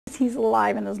he's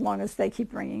alive, and as long as they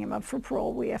keep bringing him up for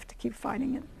parole, we have to keep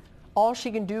fighting it. All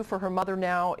she can do for her mother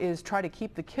now is try to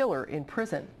keep the killer in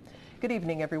prison. Good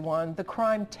evening, everyone. The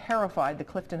crime terrified the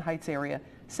Clifton Heights area.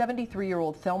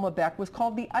 73-year-old Thelma Beck was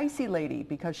called the Icy Lady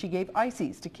because she gave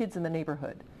ices to kids in the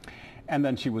neighborhood. And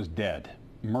then she was dead,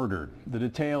 murdered. The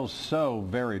details so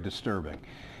very disturbing.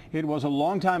 It was a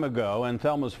long time ago, and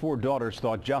Thelma's 4 daughters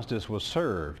thought justice was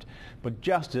served. But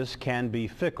justice can be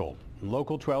fickle.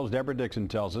 Local 12's Deb Dixon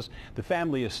tells us the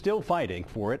family is still fighting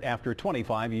for it after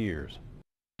 25 years.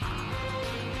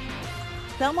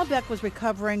 Thelma Beck was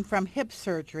recovering from hip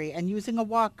surgery and using a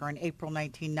walker in April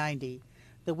 1990.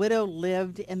 The widow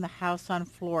lived in the house on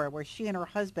Flora where she and her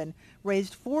husband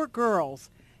raised 4 girls,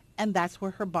 and that's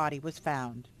where her body was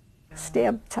found.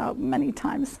 Stabbed many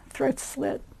times, throat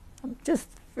slit, just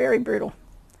very brutal,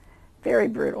 very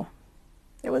brutal.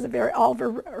 It was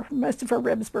most of her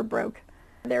ribs were broke.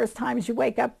 There's times you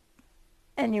wake up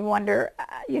and you wonder,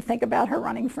 you think about her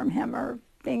running from him or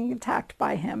being attacked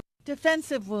by him.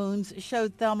 Defensive wounds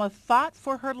showed Thelma fought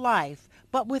for her life,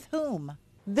 but with whom?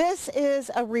 This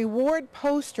is a reward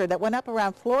poster that went up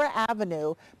around Flora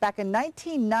Avenue back in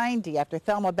 1990 after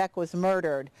Thelma Beck was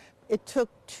murdered. It took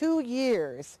 2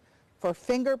 years for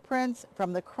fingerprints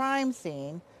from the crime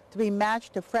scene to be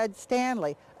matched to Fred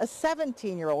Stanley, a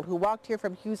 17-year-old who walked here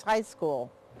from Hughes High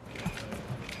School.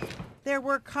 There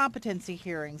were competency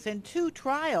hearings and 2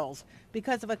 trials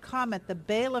because of a comment the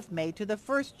bailiff made to the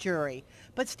first jury.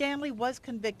 But Stanley was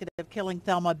convicted of killing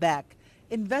Thelma Beck.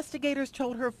 Investigators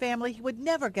told her family he would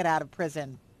never get out of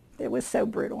prison. It was so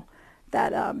brutal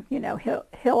that,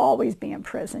 he'll always be in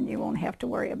prison. You won't have to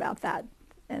worry about that.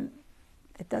 And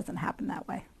it doesn't happen that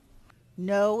way.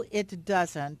 No, it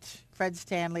doesn't. Fred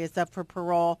Stanley is up for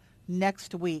parole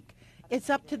next week. It's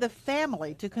up to the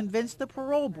family to convince the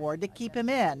parole board to keep him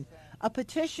in. A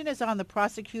petition is on the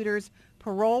prosecutor's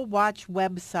Parole Watch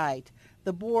website.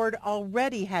 The board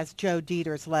already has Joe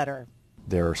Deters' letter.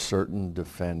 There are certain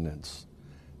defendants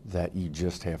that you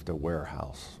just have to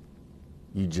warehouse.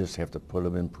 You just have to put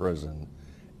them in prison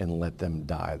and let them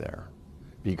die there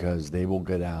because they will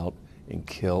get out and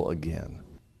kill again.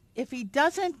 If he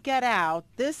doesn't get out,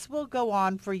 this will go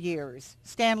on for years.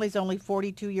 Stanley's only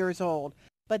 42 years old,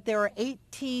 but there are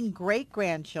 18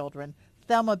 great-grandchildren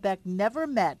Thelma Beck never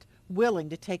met willing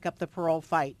to take up the parole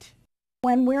fight.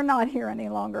 When we're not here any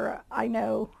longer, I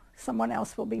know someone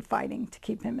else will be fighting to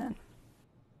keep him in.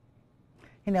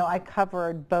 You know, I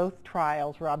covered both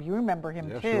trials, Rob. You remember him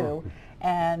too. Sure.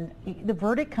 And the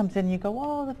verdict comes in, you go,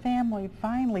 oh, the family,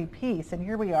 finally peace. And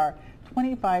here we are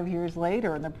 25 years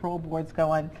later, and the parole board's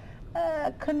going,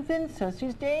 convince us,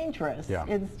 he's dangerous. Yeah.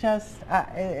 It's just,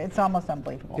 it's almost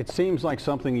unbelievable. It seems like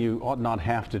something you ought not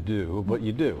have to do, but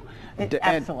you do.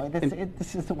 Absolutely.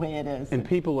 This is the way it is. And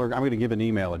people are, I'm going to give an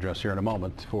email address here in a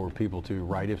moment for people to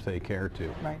write if they care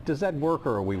to. Right. Does that work,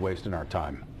 or are we wasting our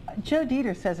time? Joe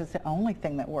Deters says it's the only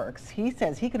thing that works. He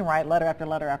says he can write letter after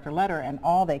letter after letter, and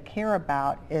all they care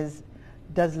about is,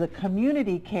 does the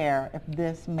community care if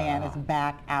this man is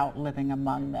back out living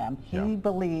among them? He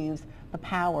believes the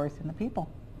power's in the people.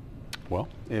 Well,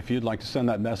 if you'd like to send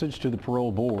that message to the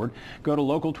parole board, go to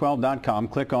local12.com,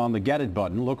 click on the Get It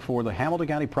button, look for the Hamilton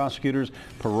County Prosecutor's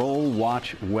Parole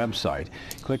Watch website.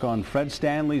 Click on Fred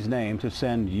Stanley's name to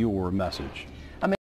send your message.